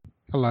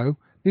Hello,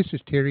 this is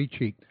Terry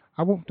Cheek.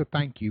 I want to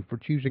thank you for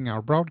choosing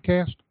our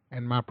broadcast,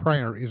 and my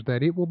prayer is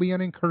that it will be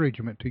an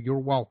encouragement to your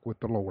walk with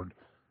the Lord.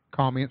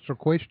 Comments or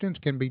questions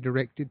can be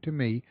directed to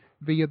me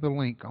via the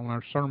link on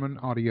our sermon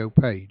audio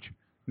page.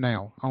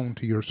 Now, on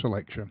to your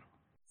selection.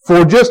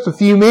 For just a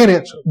few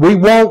minutes, we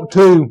want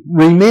to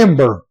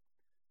remember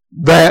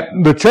that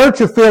the Church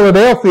of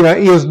Philadelphia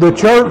is the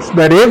church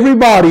that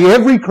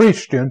every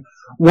Christian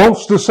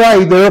wants to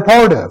say they're a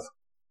part of.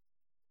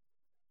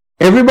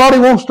 Everybody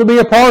wants to be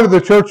a part of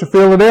the Church of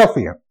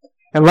Philadelphia.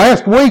 And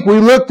last week we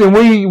looked and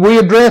we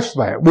addressed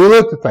that. We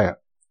looked at that.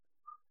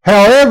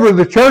 However,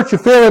 the Church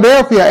of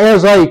Philadelphia,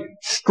 as a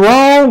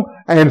strong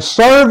and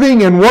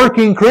serving and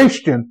working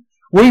Christian,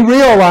 we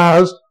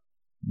realized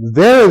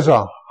there is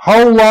a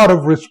whole lot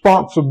of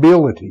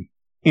responsibility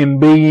in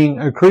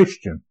being a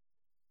Christian.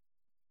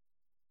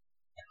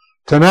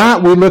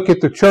 Tonight we look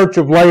at the Church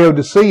of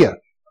Laodicea,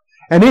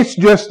 and it's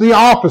just the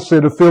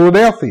opposite of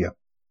Philadelphia.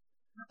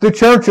 The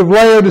Church of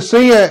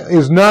Laodicea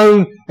is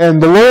known,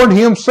 and the Lord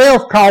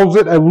Himself calls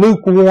it a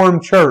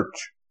lukewarm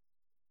church.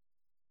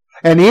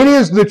 And it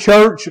is the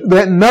church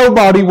that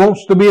nobody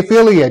wants to be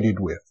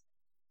affiliated with.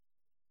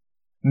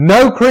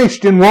 No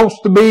Christian wants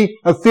to be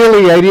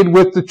affiliated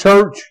with the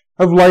Church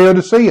of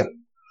Laodicea,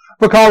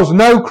 because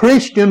no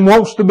Christian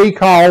wants to be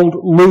called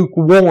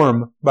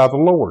lukewarm by the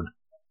Lord.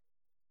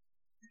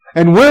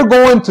 And we're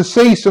going to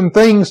see some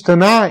things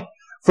tonight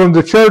from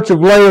the Church of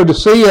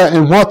Laodicea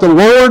and what the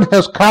Lord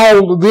has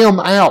called them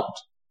out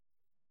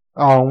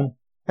on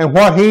and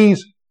what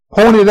He's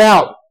pointed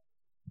out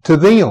to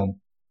them.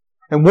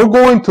 And we're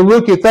going to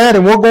look at that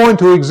and we're going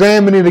to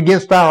examine it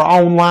against our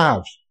own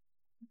lives,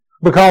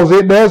 because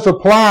it does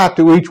apply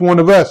to each one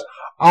of us.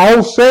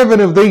 All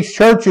 7 of these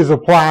churches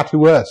apply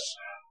to us.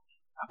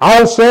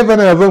 All 7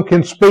 of them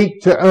can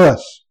speak to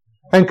us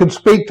and can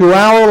speak to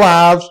our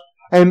lives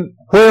and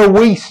where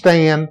we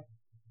stand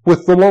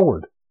with the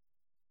Lord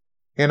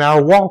in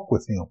our walk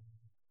with Him.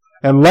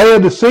 And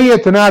Laodicea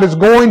tonight is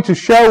going to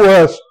show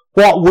us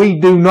what we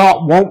do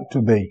not want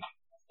to be.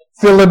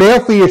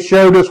 Philadelphia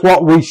showed us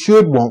what we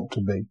should want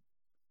to be.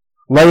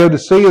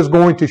 Laodicea is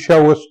going to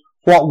show us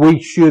what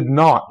we should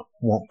not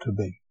want to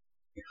be.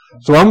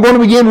 So I'm going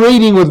to begin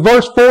reading with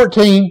verse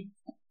 14,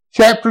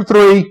 chapter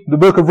 3, the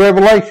book of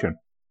Revelation.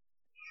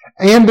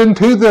 And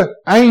unto the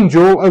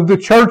angel of the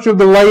church of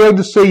the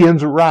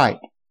Laodiceans write,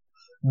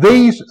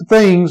 These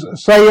things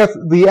saith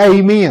the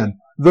Amen,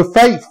 the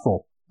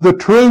faithful, the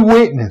true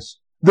witness,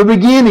 the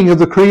beginning of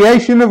the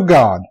creation of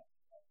God.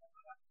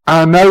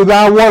 I know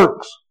thy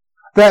works,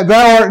 that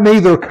thou art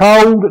neither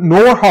cold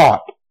nor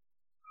hot.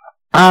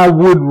 I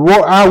would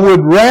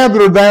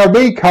rather thou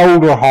be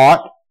cold or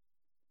hot.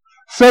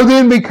 So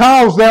then,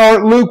 because thou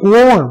art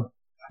lukewarm,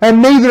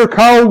 and neither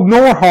cold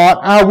nor hot,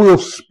 I will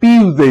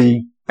spew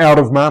thee out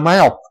of my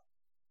mouth.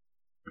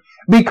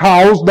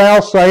 Because thou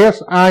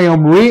sayest, I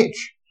am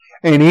rich,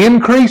 and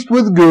increased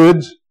with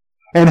goods,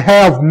 and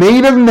have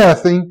need of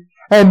nothing,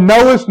 and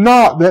knowest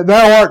not that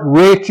thou art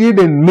wretched,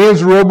 and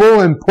miserable,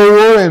 and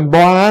poor, and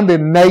blind,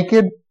 and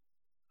naked.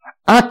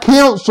 I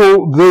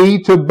counsel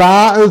thee to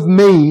buy of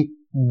me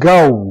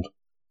gold,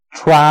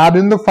 tried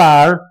in the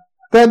fire,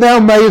 that thou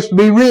mayest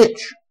be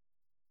rich,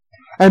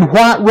 and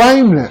white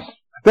raiment,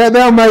 that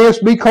thou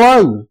mayest be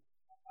clothed,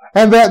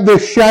 and that the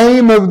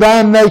shame of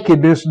thy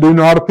nakedness do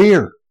not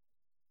appear.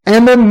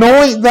 And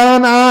anoint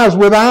thine eyes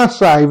with eye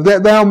salve,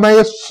 that thou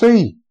mayest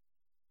see.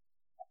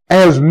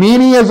 As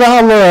many as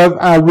I love,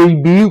 I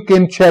rebuke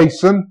and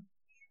chasten.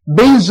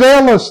 Be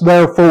zealous,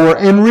 therefore,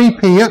 and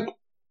repent.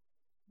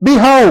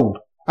 Behold,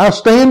 I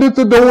stand at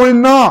the door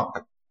and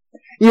knock.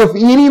 If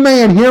any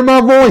man hear my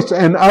voice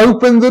and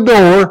open the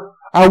door,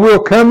 I will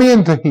come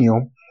in to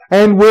him,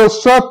 and will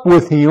sup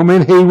with him,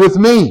 and he with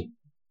me.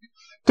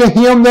 To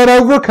him that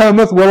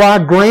overcometh will I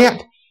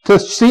grant to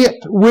sit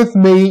with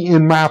me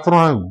in my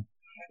throne,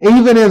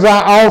 even as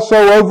I also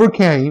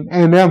overcame,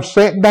 and am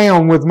set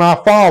down with my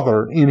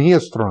Father in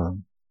His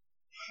throne.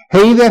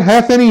 He that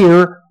hath an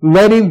ear,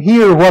 let him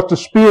hear what the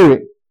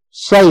Spirit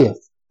saith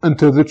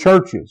unto the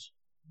churches.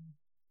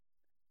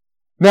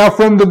 Now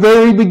from the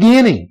very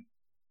beginning,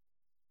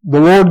 the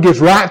Lord gets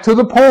right to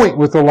the point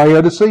with the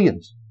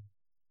Laodiceans.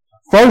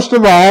 First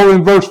of all,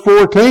 in verse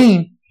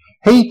 14,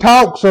 He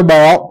talks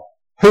about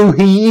who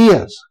He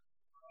is.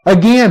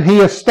 Again,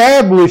 He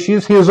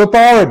establishes His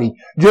authority,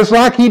 just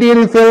like He did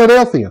in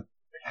Philadelphia,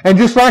 and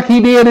just like He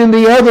did in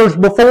the others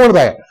before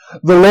that.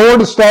 The Lord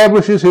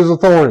establishes His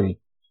authority.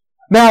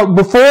 Now,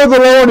 before the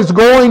Lord is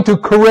going to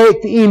correct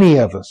any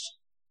of us,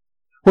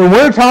 when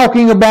we're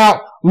talking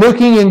about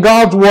looking in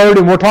God's Word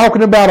and we're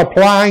talking about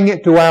applying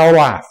it to our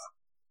life,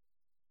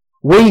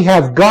 we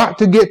have got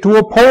to get to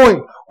a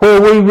point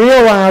where we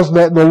realize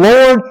that the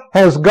Lord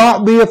has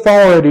got the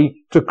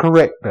authority to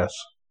correct us.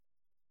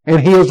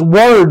 And His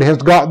Word has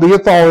got the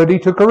authority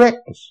to correct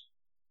us.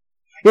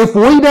 If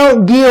we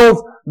don't give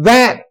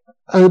that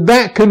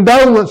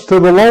condolence to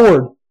the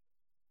Lord,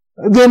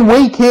 then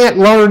we can't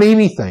learn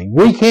anything.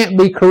 We can't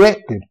be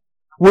corrected.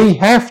 We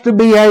have to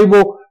be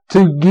able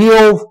to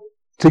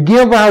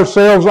give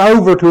ourselves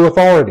over to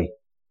authority.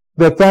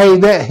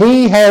 that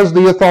he has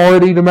the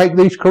authority to make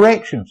these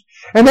corrections.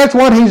 And that's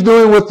what he's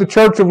doing with the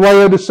church of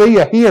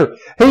Laodicea here.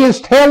 He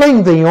is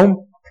telling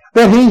them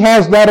that he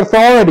has that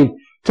authority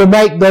to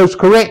make those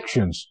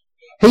corrections.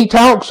 He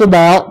talks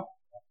about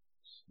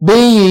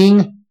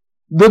being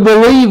the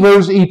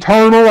believer's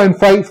eternal and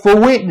faithful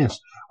witness.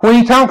 When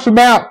he talks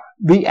about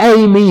the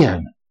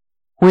Amen,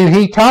 when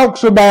he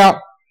talks about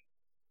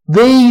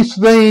these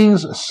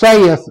things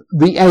saith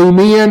the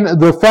Amen,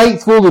 the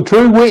faithful, the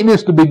true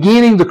witness, the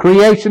beginning, the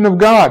creation of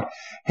God,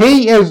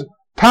 he is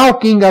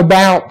talking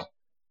about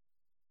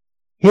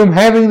him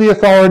having the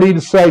authority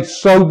to say,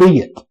 so be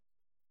it.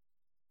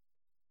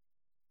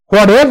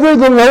 Whatever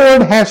the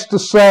Lord has to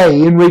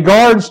say in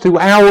regards to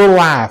our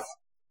life,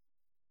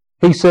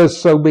 he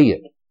says, so be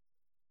it.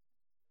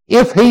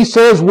 If he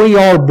says we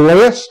are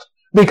blessed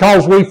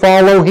because we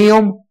follow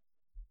him,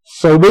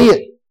 so be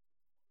it.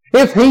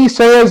 If he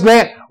says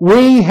that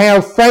we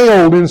have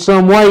failed in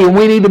some way and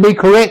we need to be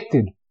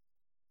corrected,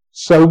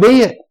 so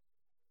be it.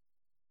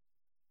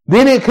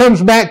 Then it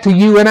comes back to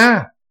you and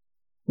I.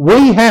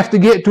 We have to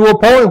get to a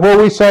point where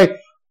we say,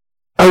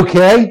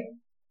 okay,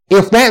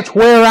 if that's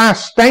where I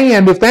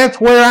stand, with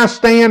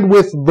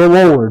the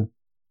Lord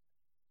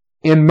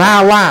in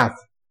my life,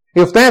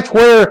 if that's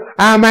where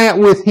I'm at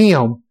with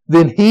him,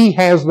 then he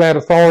has that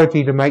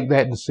authority to make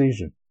that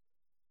decision.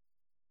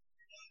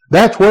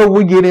 That's where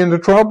we get into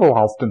trouble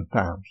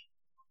oftentimes.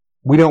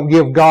 We don't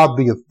give God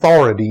the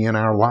authority in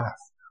our life.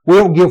 We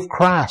don't give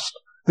Christ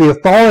the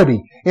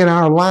authority in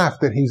our life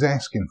that he's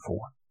asking for.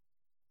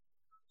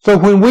 So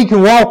when we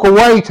can walk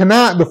away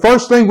tonight, the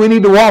first thing we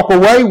need to walk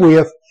away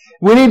with,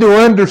 we need to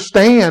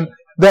understand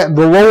that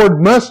the Lord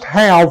must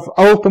have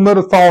ultimate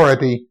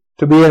authority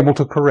to be able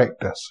to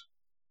correct us.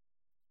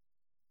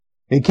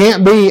 It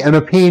can't be an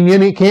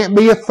opinion, it can't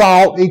be a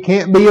thought, it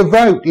can't be a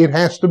vote. It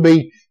has to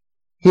be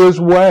his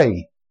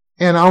way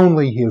and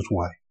only his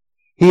way.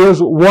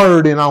 His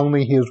word and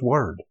only his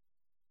word.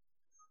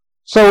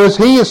 So as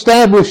he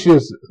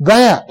establishes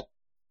that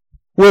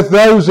with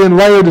those in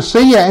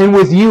Laodicea and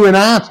with you and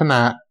I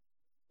tonight,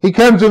 he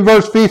comes in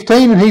verse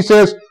 15 and he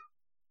says,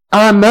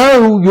 I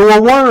know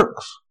your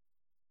works.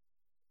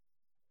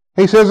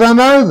 He says, I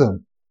know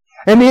them.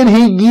 And then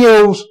he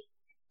gives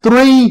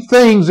three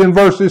things in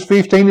verses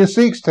 15 and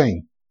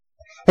 16.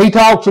 He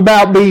talks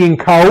about being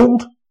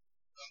cold.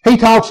 He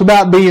talks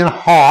about being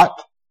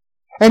hot.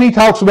 And he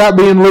talks about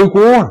being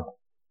lukewarm.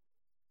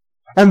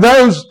 And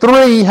those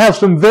three have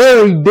some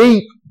very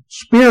deep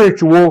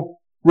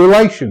spiritual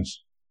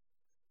relations.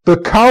 The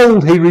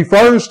cold he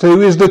refers to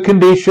is the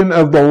condition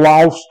of the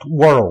lost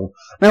world.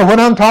 Now, when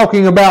I'm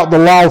talking about the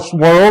lost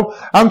world,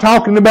 I'm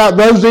talking about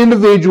those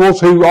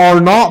individuals who are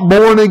not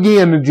born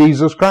again to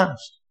Jesus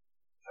Christ.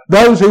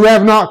 Those who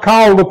have not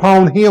called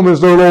upon him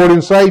as their Lord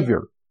and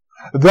Savior.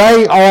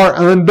 They are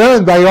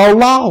undone. They are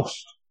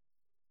lost.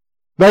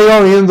 They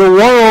are in the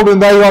world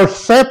and they are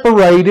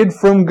separated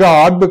from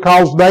God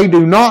because they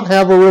do not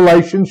have a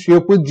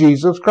relationship with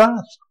Jesus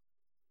Christ.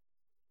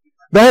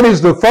 That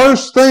is the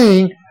first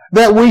thing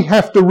that we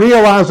have to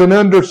realize and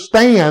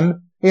understand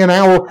in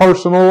our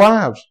personal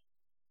lives.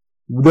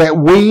 That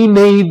we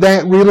need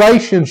that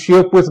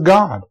relationship with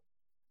God.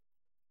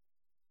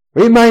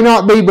 It may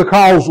not be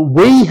because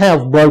we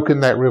have broken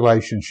that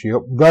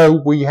relationship,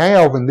 though we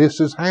have, and this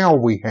is how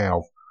we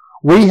have.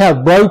 We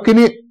have broken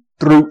it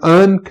through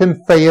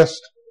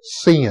unconfessed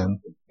sin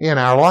in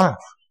our life.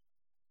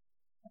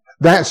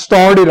 That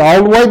started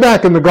all the way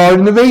back in the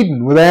Garden of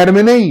Eden with Adam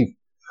and Eve.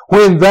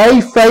 When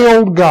they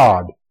failed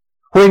God,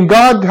 when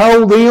God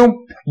told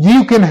them,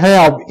 you can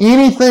have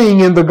anything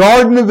in the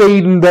Garden of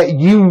Eden that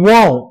you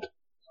want,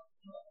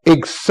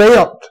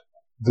 except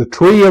the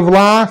tree of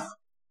life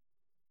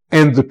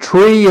and the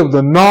tree of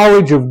the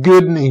knowledge of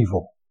good and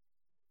evil.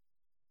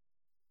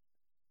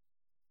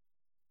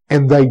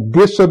 And they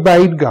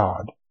disobeyed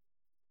God.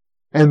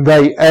 And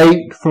they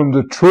ate from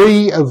the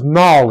tree of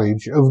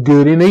knowledge of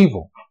good and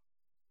evil.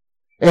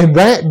 And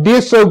that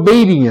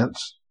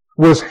disobedience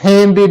was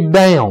handed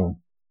down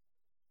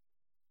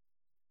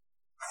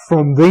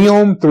from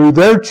them through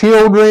their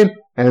children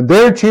and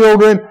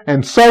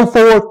so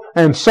forth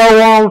and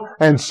so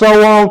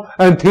on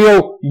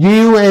until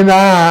you and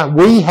I,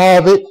 we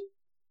have it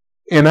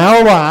in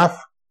our life.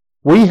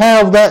 We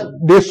have that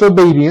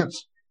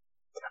disobedience.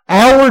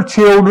 Our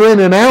children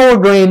and our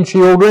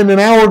grandchildren and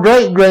our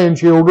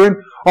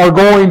great-grandchildren are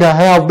going to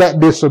have that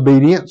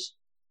disobedience.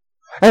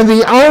 And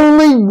the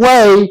only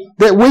way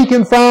that we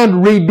can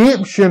find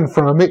redemption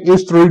from it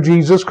is through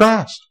Jesus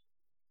Christ.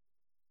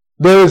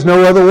 There is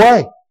no other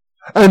way.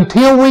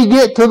 Until we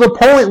get to the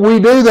point we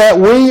do that,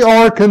 we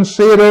are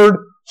considered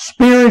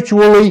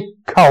spiritually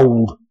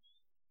cold.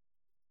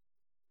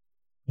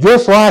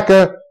 Just like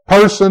a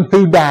person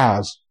who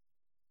dies,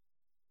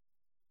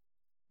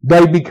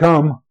 they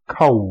become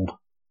cold.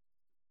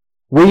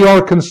 We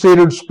are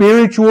considered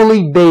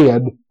spiritually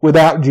dead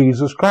without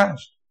Jesus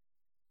Christ.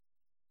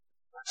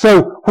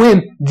 So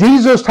when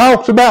Jesus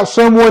talks about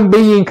someone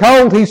being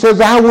cold, he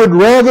says, I would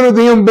rather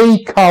them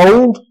be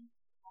cold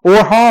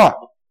or hot.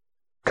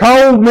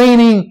 Cold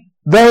meaning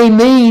They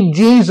need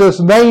Jesus.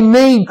 They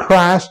need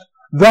Christ.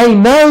 They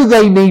know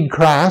they need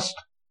Christ.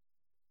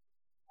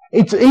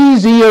 It's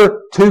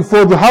easier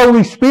for the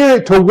Holy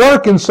Spirit to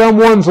work in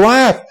someone's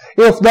life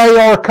if they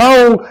are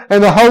cold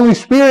and the Holy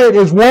Spirit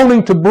is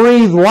wanting to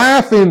breathe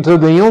life into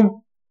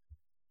them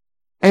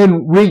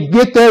and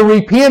get their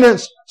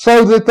repentance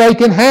so that they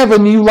can have a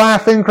new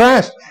life in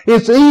Christ.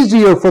 It's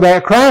easier for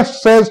that.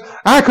 Christ says,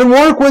 I can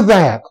work with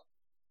that.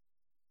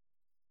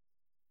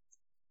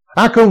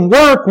 I can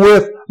work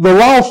with the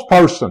lost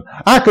person.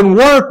 I can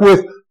work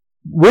with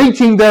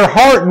reaching their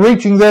heart and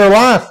reaching their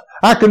life.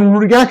 I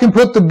can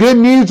put the good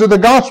news of the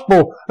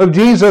gospel of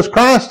Jesus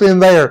Christ in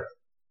there.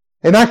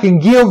 And I can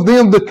give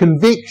them the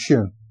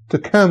conviction to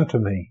come to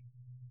me.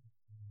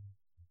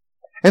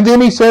 And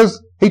then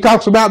he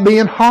talks about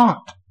being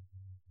hot.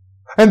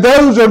 And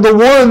those are the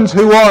ones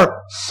who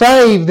are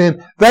saved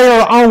and they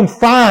are on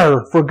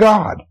fire for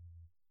God.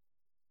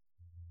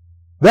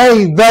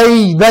 They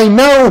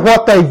know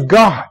what they've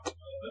got.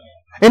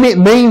 And it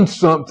means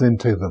something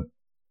to them.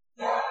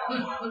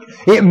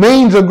 It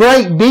means a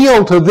great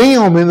deal to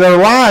them in their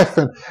life.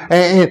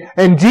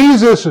 And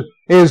Jesus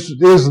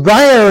is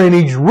there and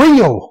He's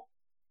real.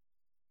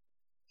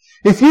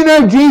 If you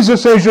know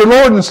Jesus as your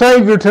Lord and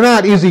Savior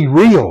tonight, is He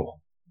real?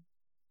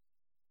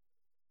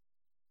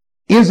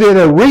 Is it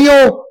a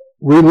real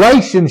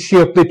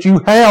relationship that you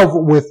have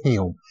with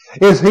Him?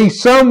 Is He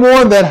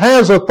someone that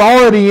has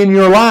authority in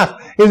your life?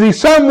 Is He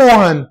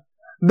someone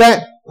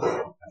that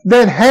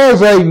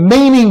has a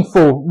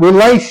meaningful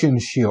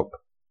relationship?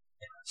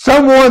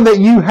 Someone that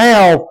you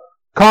have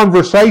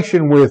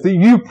conversation with, that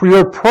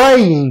you're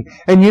praying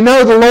and you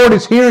know the Lord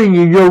is hearing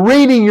you. You're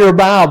reading your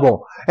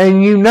Bible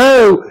and you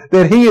know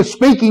that He is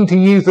speaking to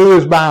you through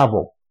His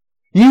Bible.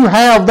 You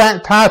have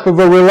that type of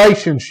a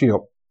relationship.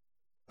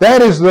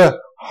 That is the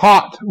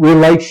hot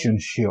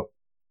relationship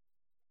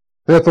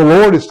that the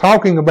Lord is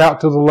talking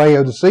about to the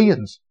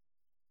Laodiceans.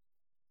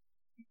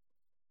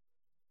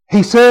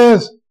 He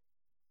says,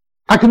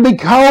 I can be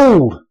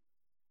cold.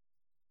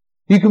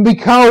 You can be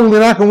cold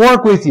and I can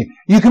work with you.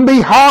 You can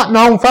be hot and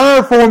on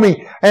fire for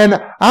me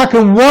and I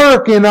can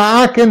work and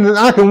I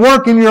can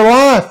work in your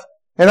life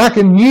and I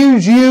can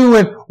use you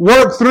and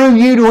work through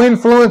you to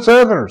influence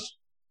others.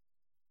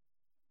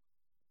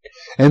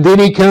 And then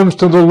he comes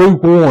to the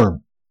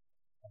lukewarm.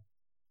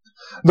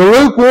 The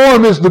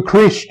lukewarm is the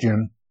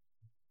Christian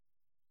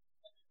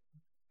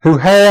who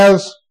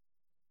has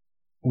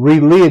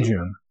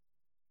religion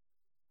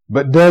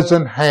but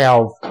doesn't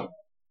have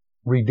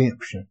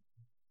redemption.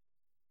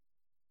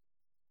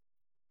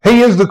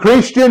 He is the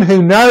Christian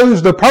who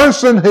knows, the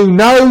person who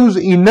knows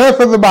enough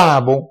of the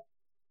Bible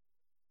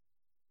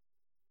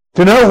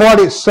to know what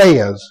it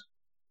says.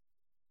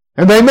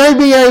 And they may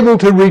be able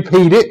to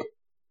repeat it.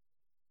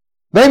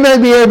 They may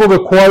be able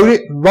to quote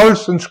it,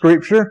 verse in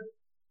Scripture.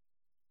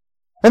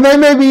 And they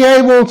may be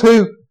able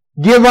to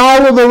give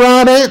all of the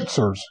right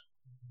answers.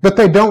 But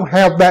they don't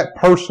have that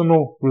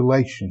personal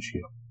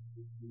relationship.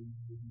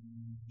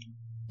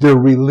 They're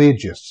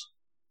religious.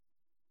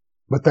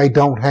 But they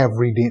don't have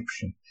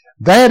redemption.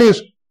 That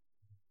is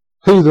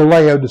who the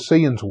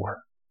Laodiceans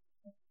were.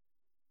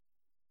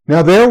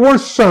 Now there were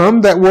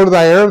some that were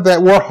there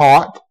that were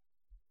hot.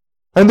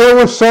 And there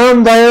were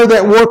some there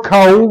that were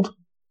cold.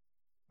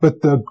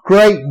 But the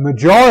great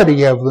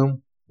majority of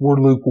them were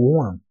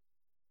lukewarm.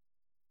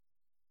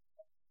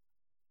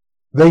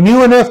 They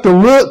knew enough to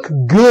look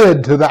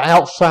good to the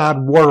outside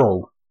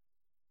world.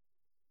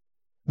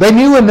 They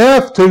knew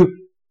enough to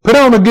put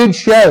on a good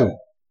show.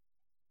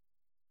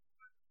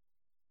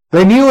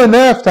 They knew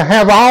enough to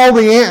have all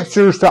the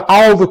answers to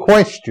all the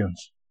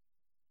questions.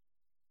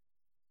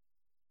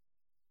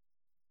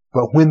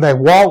 But when they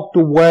walked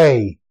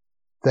away,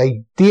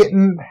 they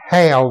didn't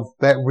have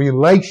that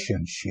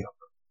relationship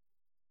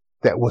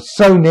that was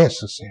so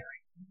necessary.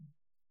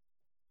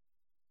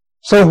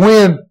 So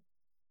when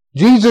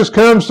Jesus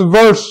comes to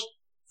verse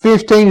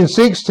 15 and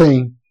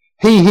 16,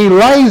 he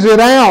lays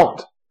it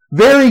out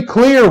very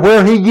clear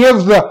where he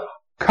gives the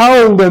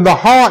cold and the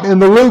hot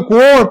and the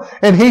lukewarm,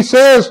 and he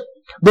says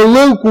the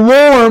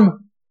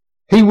lukewarm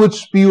he would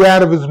spew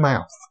out of his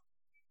mouth.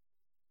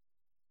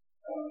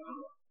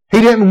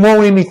 He didn't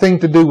want anything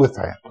to do with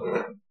that.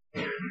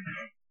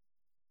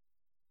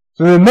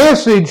 So the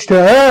message to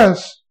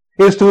us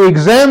is to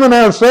examine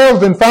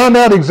ourselves and find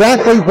out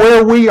exactly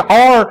where we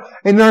are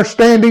in our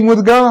standing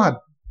with God.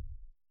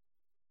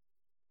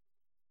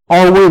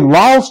 Are we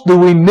lost? Do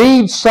we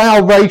need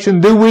salvation?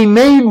 Do we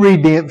need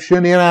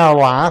redemption in our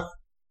life?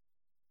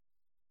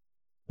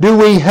 Do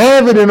we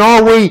have it, and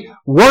are we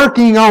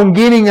working on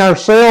getting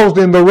ourselves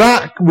in the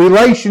right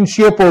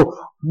relationship, or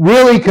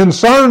really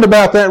concerned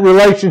about that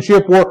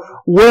relationship,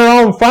 or we're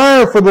on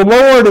fire for the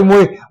Lord and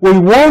we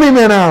want Him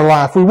in our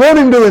life. We want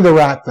Him doing the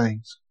right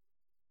things.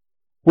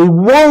 We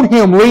want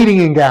Him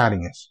leading and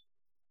guiding us.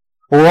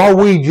 Or are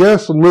we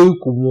just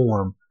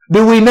lukewarm?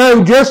 Do we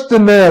know just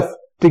enough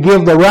to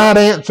give the right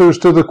answers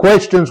to the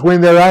questions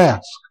when they're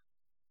asked?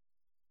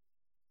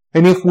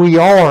 And if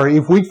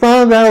we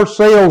find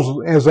ourselves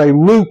as a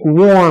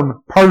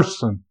lukewarm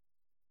person,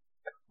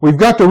 We've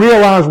got to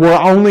realize we're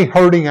only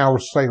hurting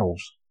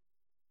ourselves.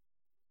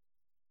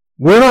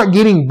 We're not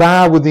getting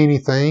by with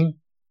anything.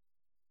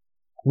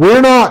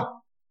 We're not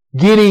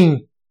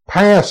getting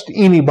past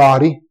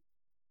anybody.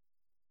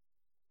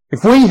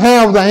 If we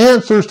have the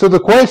answers to the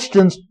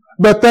questions,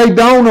 but they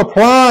don't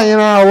apply in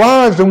our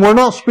lives and we're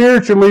not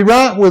spiritually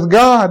right with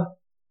God,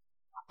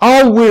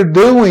 all we're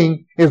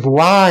doing is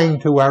lying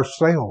to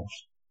ourselves.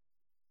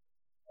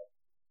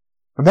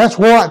 And that's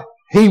what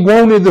he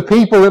wanted the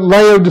people at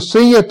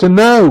Laodicea to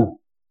know.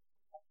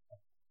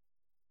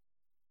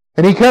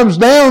 And he comes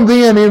down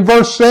then in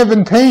verse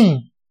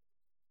 17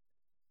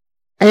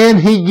 and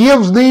he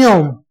gives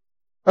them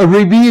a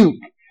rebuke.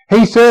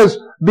 He says,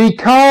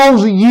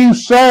 because you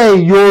say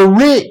you're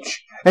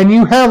rich and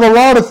you have a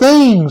lot of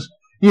things,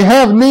 you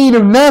have need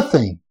of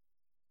nothing.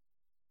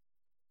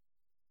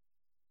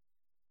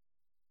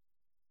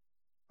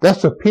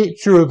 That's a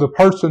picture of the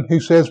person who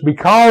says,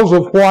 because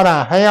of what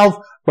I have,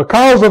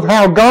 because of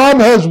how God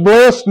has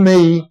blessed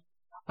me,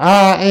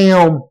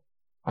 I'm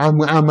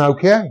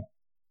okay.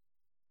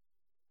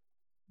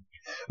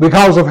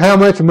 Because of how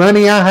much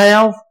money I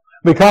have,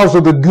 because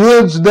of the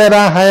goods that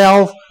I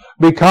have,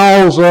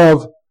 because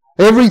of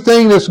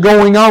everything that's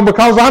going on,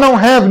 because I don't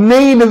have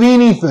need of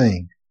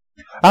anything.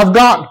 I've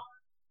got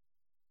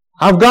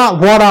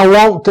what I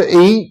want to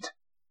eat.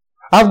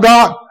 I've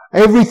got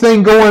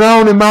everything going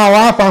on in my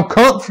life. I'm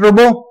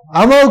comfortable.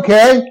 I'm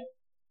okay.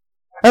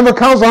 And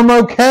because I'm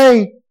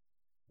okay,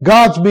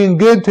 God's been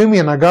good to me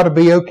and I got to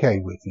be okay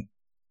with Him.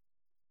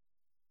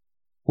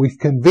 We've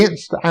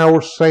convinced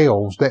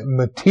ourselves that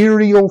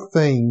material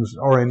things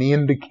are an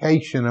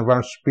indication of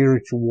our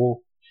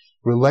spiritual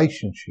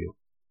relationship.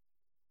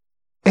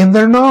 And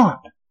they're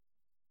not.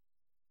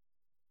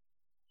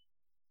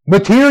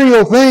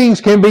 Material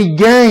things can be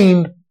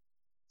gained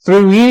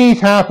through any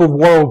type of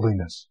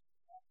worldliness.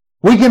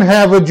 We can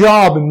have a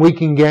job and we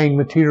can gain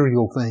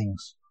material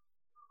things.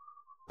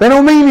 They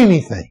don't mean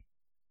anything.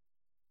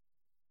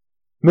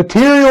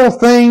 Material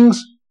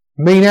things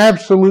mean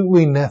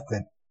absolutely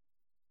nothing.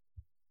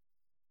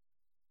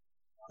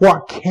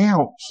 What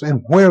counts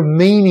and where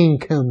meaning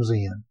comes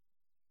in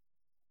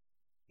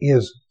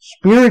is,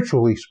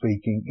 spiritually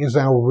speaking, is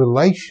our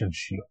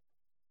relationship.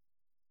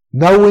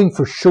 Knowing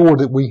for sure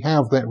that we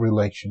have that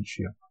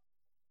relationship.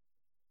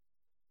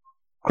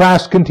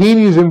 Christ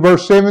continues in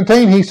verse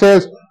 17. He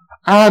says,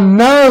 I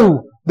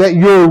know that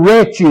you're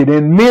wretched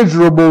and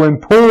miserable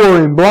and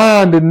poor and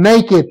blind and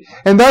naked.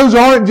 And those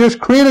aren't just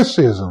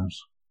criticisms.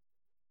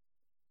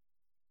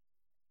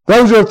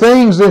 Those are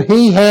things that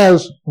He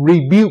has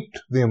rebuked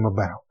them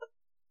about.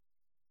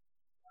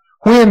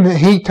 When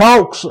He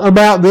talks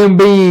about them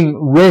being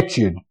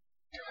wretched,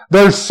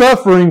 they're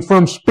suffering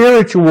from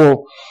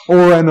spiritual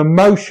or an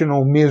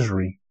emotional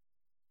misery.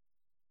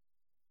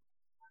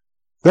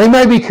 They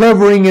may be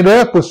covering it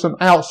up with some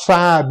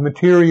outside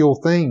material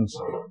things.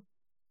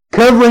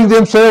 Covering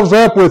themselves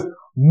up with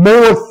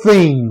more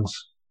things.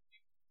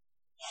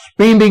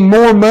 Spending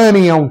more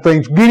money on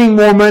things. Getting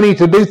more money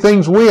to do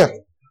things with.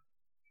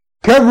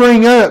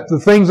 Covering up the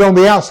things on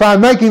the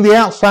outside. Making the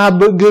outside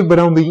look good, but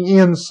on the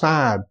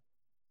inside,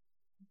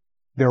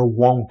 they're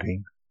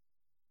wanting.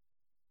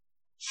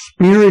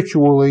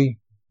 Spiritually,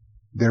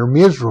 they're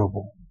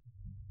miserable.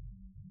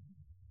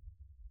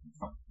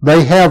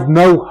 They have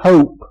no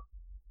hope.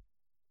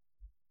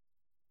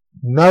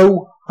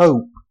 No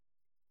hope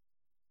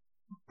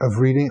of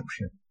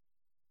redemption.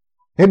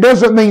 It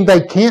doesn't mean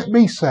they can't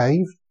be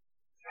saved.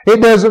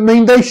 It doesn't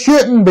mean they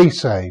shouldn't be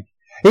saved.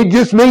 It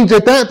just means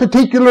at that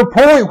particular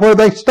point where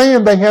they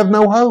stand, they have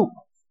no hope.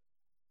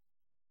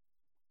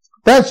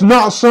 That's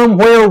not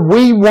somewhere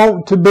we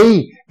want to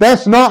be.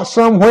 That's not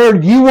somewhere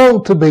you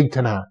want to be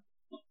tonight.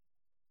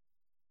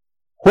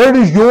 Where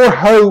does your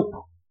hope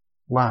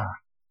lie?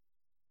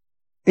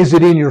 Is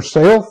it in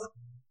yourself?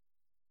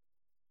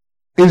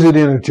 Is it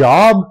in a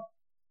job?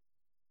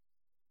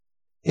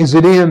 Is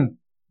it in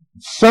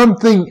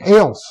something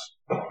else?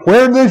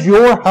 Where does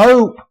your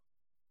hope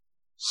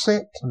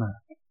sit tonight?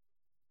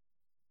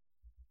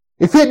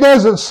 If it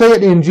doesn't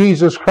sit in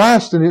Jesus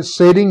Christ, then it's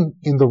sitting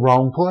in the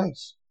wrong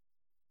place.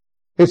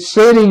 It's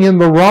sitting in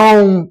the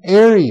wrong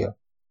area.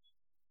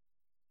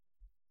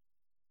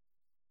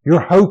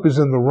 Your hope is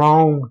in the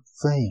wrong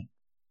thing.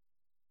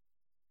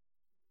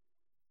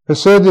 It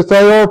said that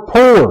they are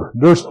poor.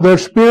 They're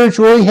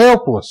spiritually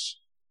helpless.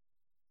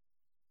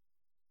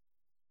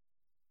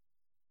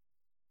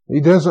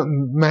 It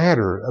doesn't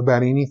matter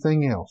about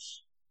anything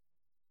else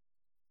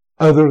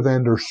other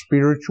than their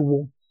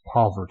spiritual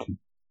poverty.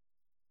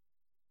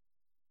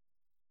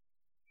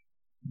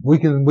 We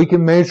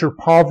can measure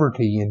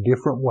poverty in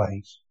different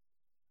ways.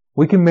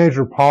 We can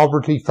measure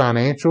poverty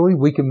financially.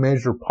 We can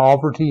measure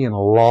poverty in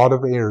a lot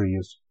of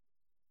areas.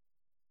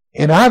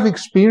 And I've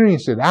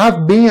experienced it.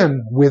 I've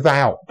been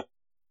without.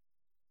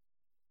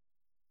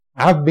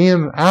 I have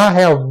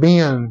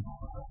been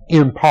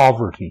in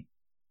poverty.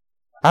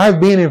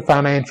 I've been in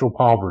financial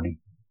poverty.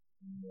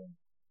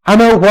 I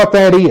know what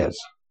that is.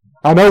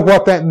 I know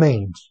what that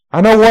means.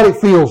 I know what it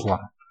feels like.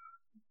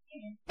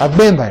 I've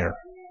been there.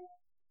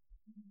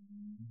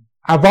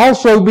 I've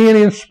also been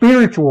in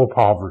spiritual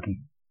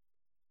poverty.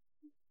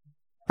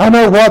 I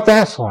know what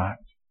that's like.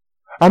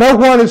 I know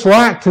what it's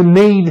like to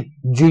need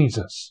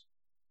Jesus.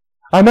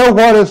 I know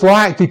what it's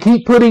like to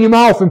keep putting Him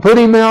off and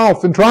putting Him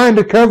off and trying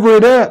to cover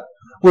it up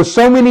with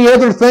so many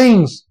other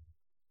things.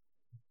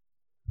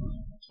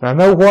 I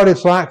know what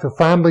it's like to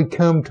finally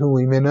come to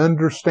Him and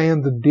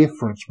understand the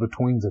difference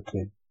between the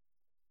two.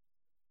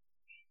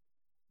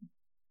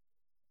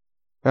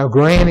 Now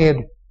granted,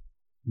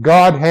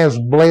 God has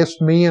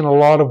blessed me in a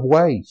lot of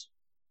ways,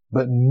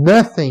 but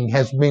nothing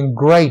has been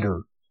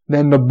greater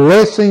than the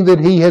blessing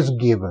that He has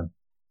given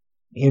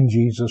in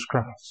Jesus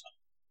Christ.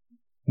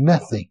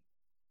 Nothing.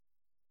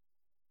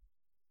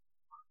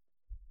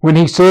 When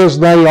He says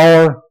they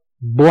are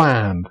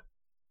blind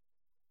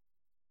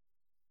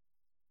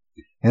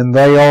and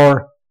they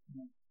are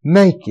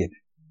naked,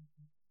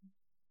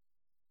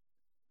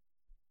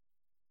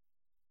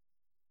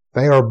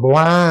 they are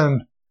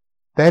blind.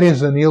 That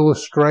is an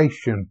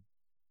illustration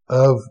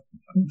of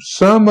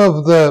some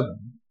of the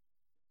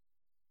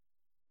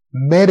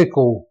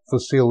medical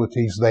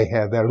facilities they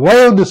had there.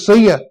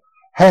 Laodicea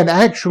had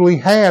actually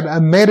had a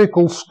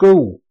medical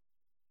school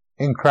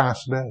in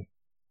Christ's day.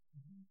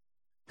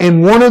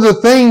 And one of the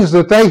things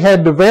that they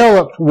had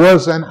developed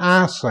was an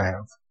eye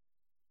salve,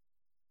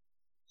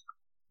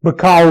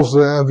 because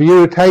of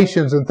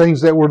irritations and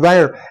things that were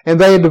there.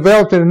 And they had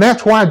developed it. And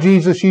that's why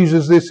Jesus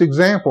uses this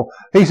example.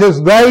 He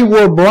says they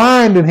were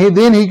blind. And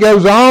then he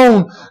goes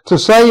on to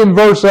say in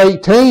verse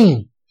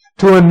 18,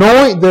 to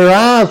anoint their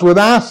eyes with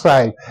eye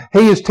salve.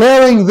 He is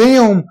telling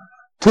them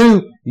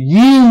to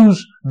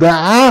use the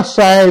eye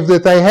salve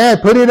that they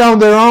had, put it on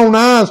their own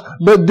eyes,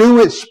 but do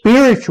it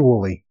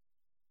spiritually.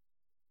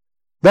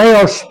 They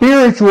are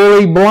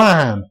spiritually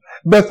blind.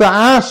 But the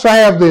eye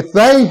salve that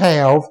they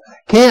have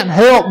can't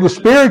help the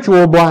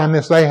spiritual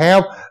blindness they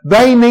have.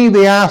 They need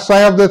the eye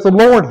salve that the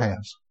Lord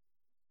has.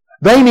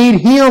 They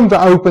need Him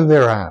to open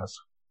their eyes.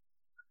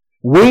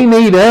 We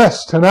need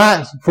us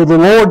tonight for the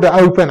Lord to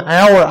open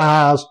our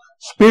eyes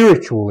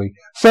spiritually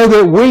so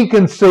that we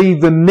can see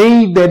the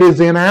need that is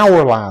in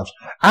our lives.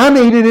 I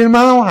need it in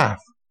my life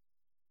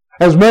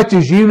as much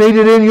as you need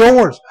it in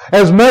yours,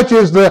 as much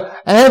as the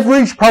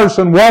average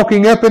person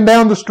walking up and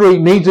down the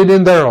street needs it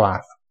in their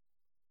life.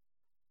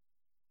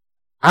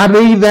 I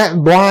need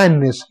that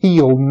blindness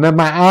healed and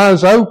my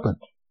eyes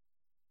opened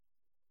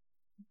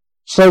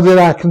so that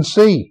I can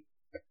see.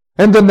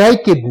 And the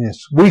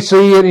nakedness, we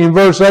see it in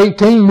verse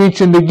 18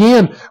 mentioned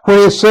again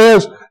where it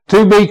says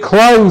to be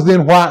clothed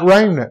in white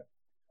raiment.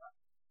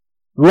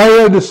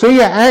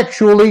 Laodicea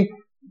actually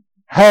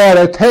had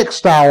a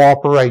textile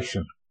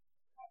operation.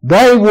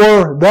 They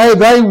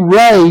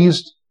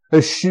raised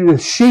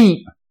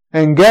sheep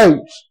and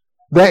goats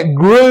that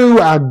grew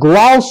a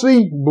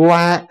glossy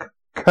black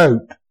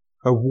coat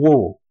of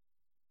wool.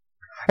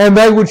 And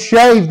they would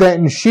shave that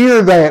and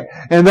shear that,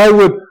 and they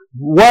would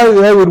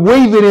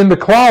weave it into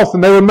cloth,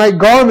 and they would make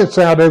garments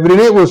out of it, and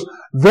it was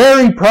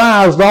very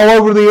prized all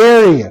over the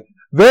area.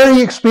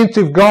 Very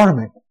expensive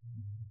garment.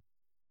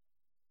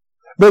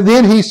 But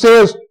then he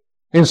says,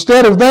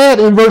 instead of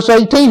that, in verse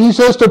 18, he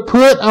says to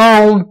put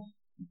on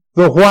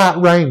the white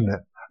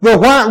raiment. The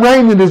white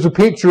raiment is a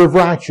picture of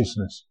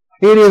righteousness.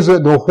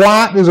 The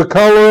white is a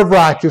color of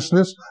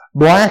righteousness.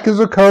 Black is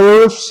a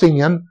color of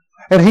sin.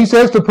 And he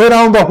says to put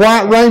on the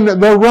white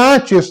raiment, the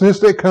righteousness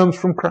that comes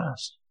from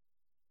Christ.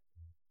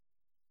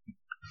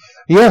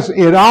 Yes,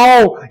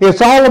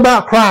 it's all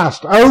about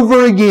Christ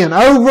over again,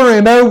 over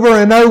and over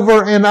and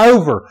over and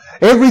over.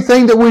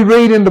 Everything that we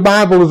read in the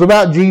Bible is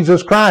about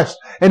Jesus Christ.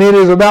 And it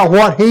is about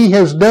what He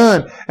has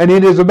done. And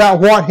it is about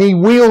what He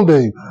will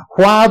do.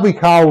 Why?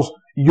 Because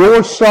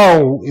your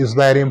soul is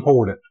that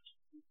important.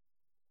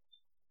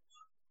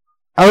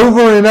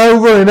 Over and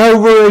over and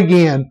over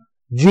again,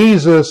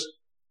 Jesus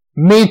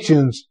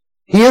mentions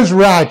His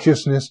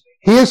righteousness,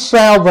 His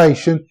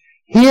salvation,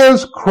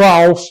 His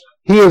cross,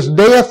 His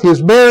death,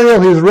 His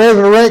burial, His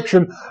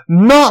resurrection,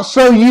 not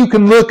so you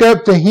can look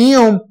up to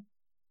Him,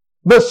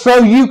 but so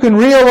you can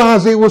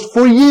realize it was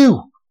for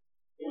you.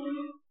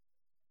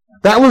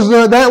 That was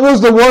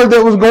the word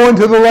that was going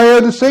to the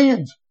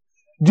Laodiceans.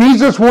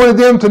 Jesus wanted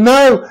them to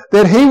know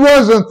that He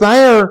wasn't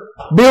there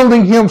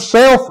building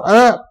Himself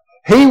up.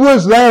 He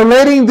was there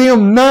letting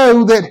them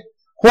know that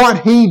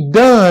what He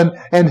done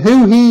and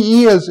who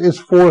He is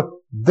for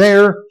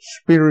their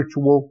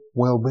spiritual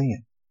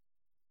well-being.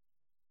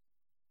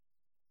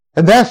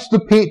 And that's the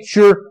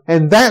picture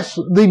and that's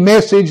the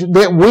message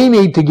that we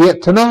need to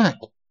get tonight.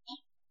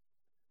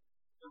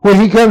 When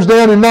he comes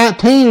down in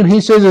 19 and he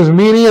says, as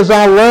many as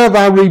I love,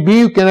 I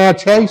rebuke and I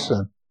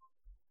chasten.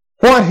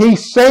 What he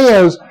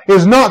says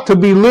is not to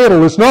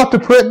belittle, it's not to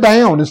put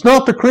down, it's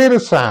not to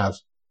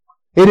criticize.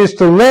 It is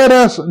to let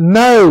us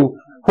know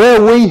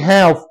where we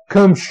have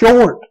come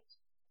short.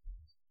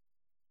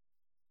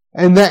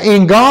 And that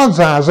in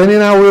God's eyes and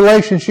in our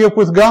relationship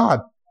with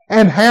God.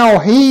 And how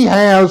He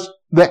has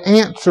the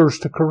answers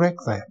to correct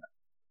that.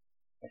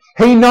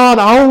 He not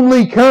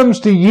only comes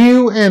to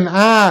you and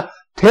I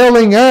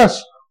telling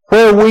us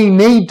where we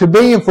need to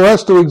be and for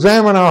us to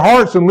examine our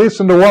hearts and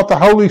listen to what the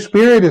Holy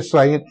Spirit is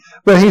saying.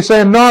 But He's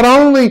saying, not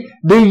only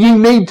do you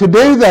need to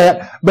do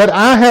that, but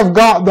I have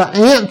got the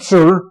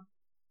answer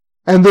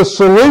and the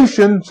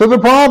solution to the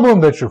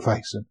problem that you're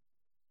facing.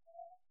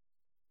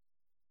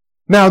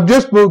 Now,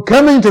 just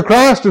coming to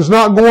Christ is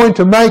not going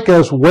to make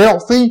us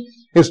wealthy.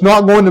 It's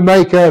not going to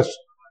make us,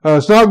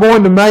 it's not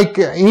going to make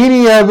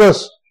any of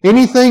us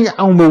anything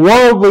on the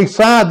worldly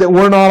side that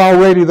we're not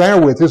already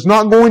there with. It's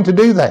not going to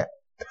do that.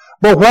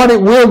 But what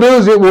it will do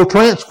is it will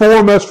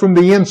transform us from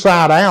the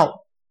inside out.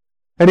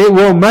 And it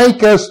will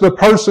make us the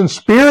person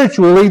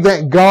spiritually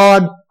that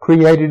God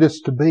created us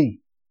to be.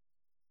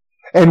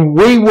 And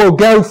we will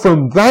go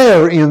from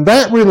there in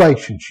that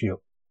relationship.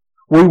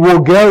 We will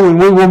go and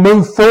we will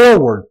move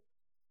forward.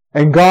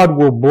 And God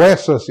will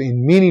bless us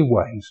in many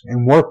ways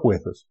and work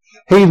with us.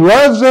 He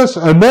loves us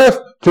enough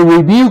to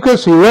rebuke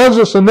us. He loves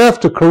us enough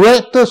to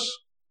correct us.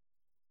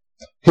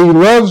 He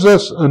loves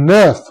us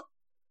enough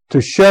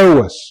to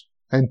show us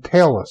and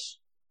tell us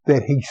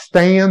that He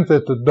stands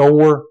at the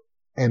door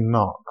and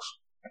knocks.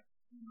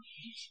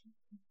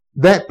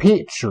 That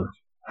picture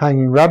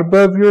hanging right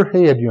above your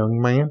head, young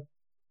man,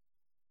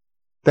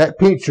 that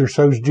picture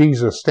shows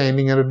Jesus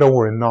standing at a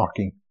door and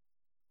knocking.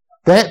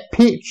 That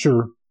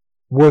picture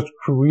was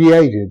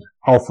created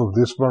off of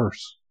this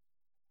verse.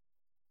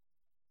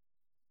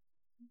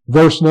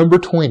 Verse number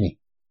 20.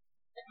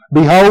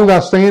 Behold, I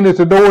stand at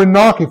the door and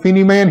knock. If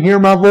any man hear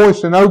my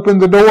voice and open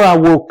the door, I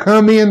will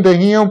come in to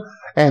him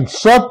and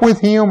sup with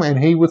him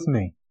and he with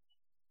me.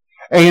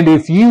 And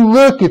if you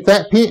look at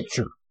that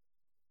picture,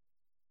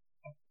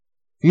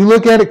 you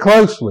look at it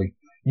closely,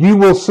 you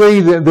will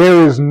see that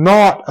there is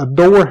not a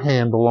door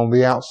handle on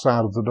the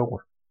outside of the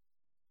door.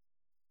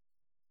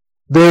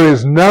 There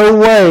is no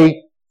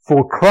way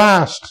for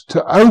Christ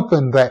to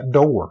open that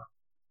door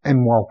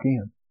and walk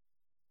in.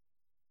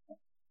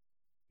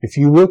 If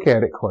you look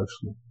at it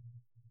closely,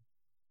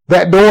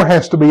 that door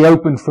has to be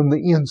opened from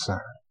the inside.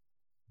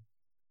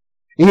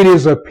 It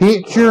is a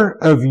picture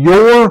of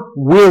your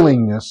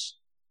willingness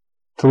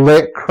to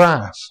let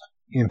Christ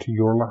into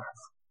your life.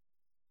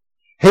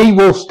 He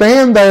will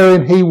stand there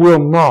and He will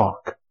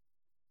knock.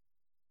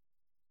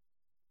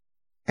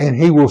 And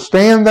He will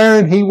stand there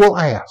and He will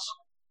ask.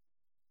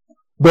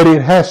 But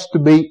it has to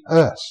be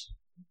us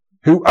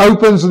who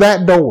opens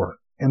that door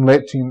and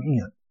lets Him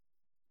in.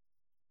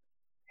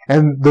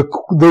 And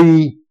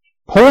the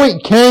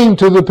point came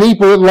to the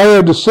people at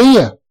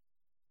Laodicea.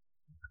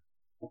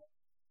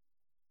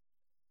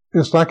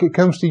 It's like it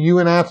comes to you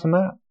and I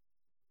tonight.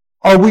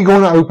 Are we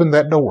going to open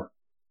that door?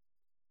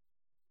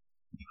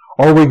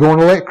 Are we going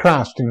to let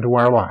Christ into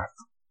our life?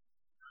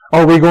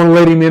 Are we going to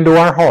let Him into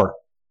our heart?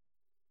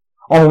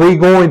 Are we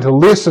going to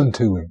listen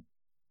to Him?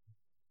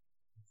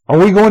 Are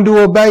we going to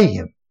obey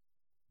Him?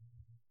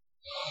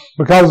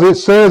 Because it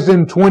says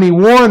in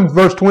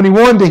verse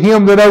 21, to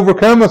him that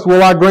overcometh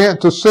will I grant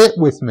to sit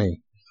with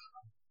me.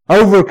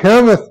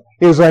 Overcometh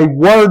is a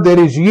word that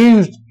is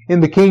used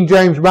in the King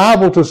James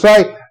Bible to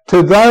say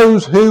to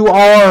those who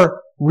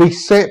are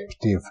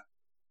receptive,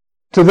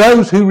 to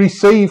those who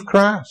receive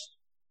Christ,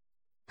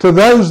 to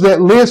those that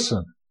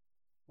listen.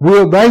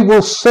 They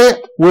will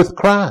sit with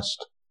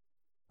Christ.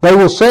 They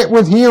will sit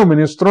with Him in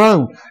His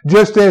throne,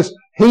 just as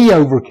He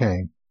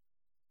overcame.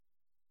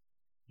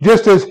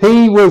 Just as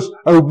He was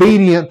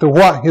obedient to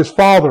what His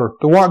Father,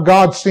 to what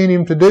God sent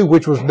Him to do,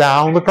 which was die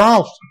on the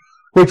cross,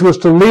 which was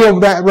to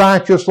live that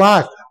righteous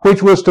life,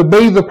 which was to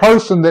be the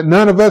person that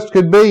none of us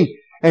could be,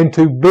 and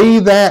to be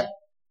that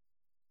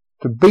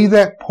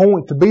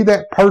point, to be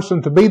that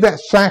person, to be that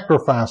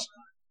sacrifice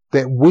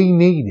that we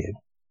needed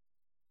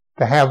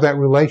to have that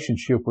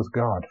relationship with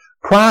God.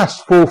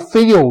 Christ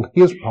fulfilled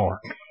His part.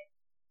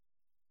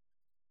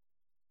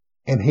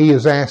 And He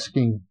is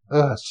asking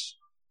us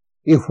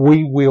if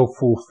we will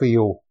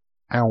fulfill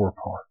our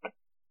part.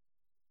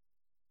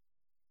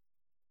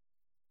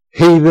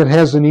 He that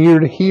has an ear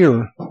to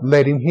hear,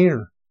 let him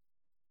hear.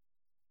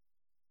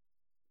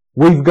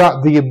 We've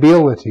got the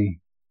ability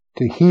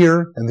to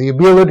hear and the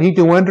ability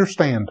to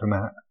understand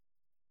tonight.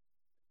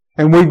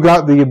 And we've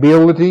got the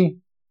ability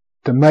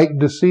to make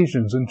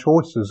decisions and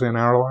choices in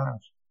our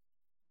lives.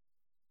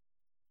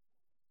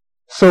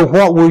 So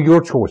what will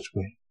your choice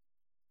be?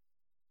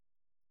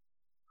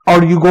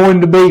 Are you going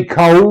to be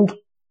cold?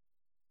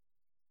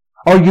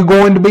 Are you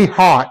going to be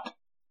hot?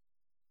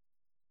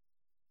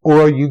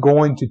 Or are you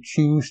going to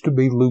choose to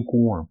be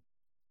lukewarm?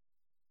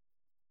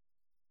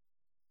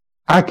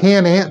 I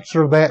can't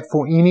answer that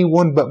for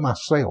anyone but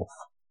myself.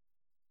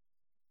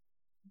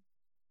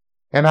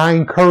 And I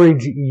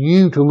encourage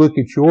you to look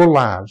at your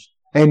lives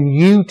and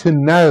you to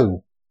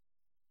know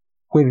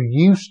where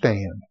you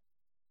stand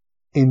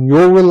in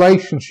your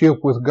relationship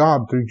with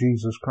God through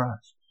Jesus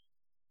Christ.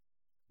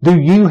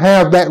 Do you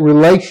have that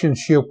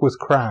relationship with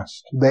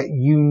Christ that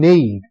you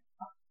need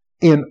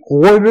in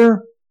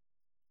order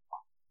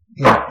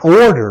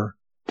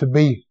to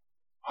be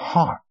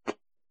hot,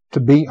 to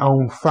be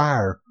on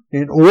fire,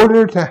 in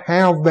order to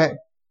have that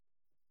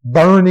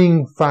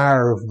burning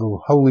fire of the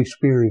Holy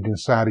Spirit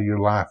inside of your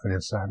life and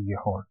inside of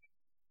your heart?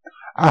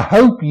 I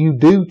hope you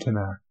do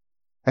tonight.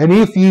 And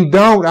if you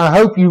don't, I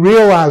hope you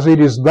realize it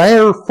is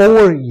there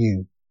for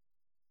you.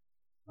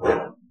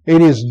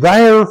 It is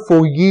there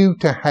for you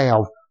to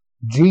have.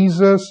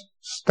 Jesus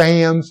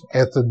stands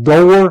at the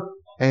door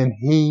and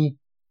He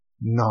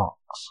knocks.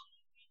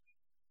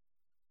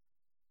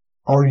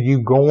 Are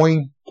you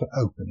going to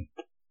open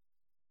it?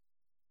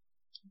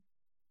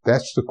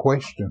 That's the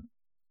question.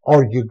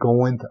 Are you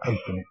going to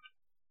open it?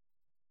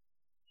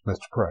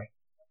 Let's pray.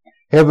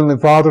 Heavenly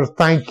Father,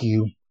 thank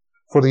you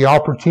for the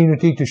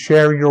opportunity to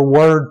share your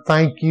word.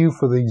 Thank you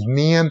for these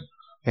men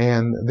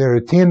and their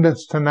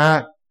attendance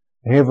tonight.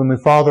 Heavenly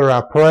Father,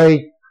 I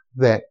pray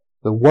that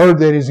the word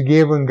that is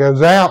given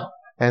goes out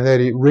and that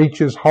it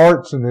reaches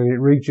hearts and that it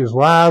reaches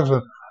lives.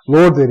 And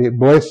Lord, that it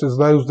blesses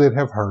those that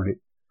have heard it.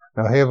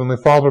 Now, Heavenly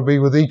Father, be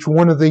with each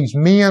one of these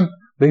men.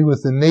 Be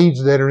with the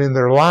needs that are in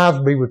their lives.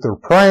 Be with their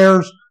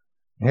prayers.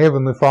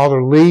 Heavenly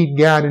Father, lead,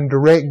 guide, and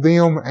direct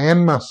them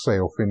and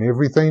myself in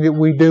everything that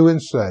we do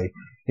and say.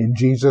 In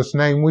Jesus'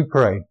 name we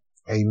pray.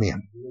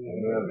 Amen.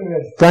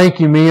 Thank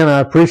you, men. I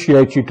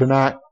appreciate you tonight.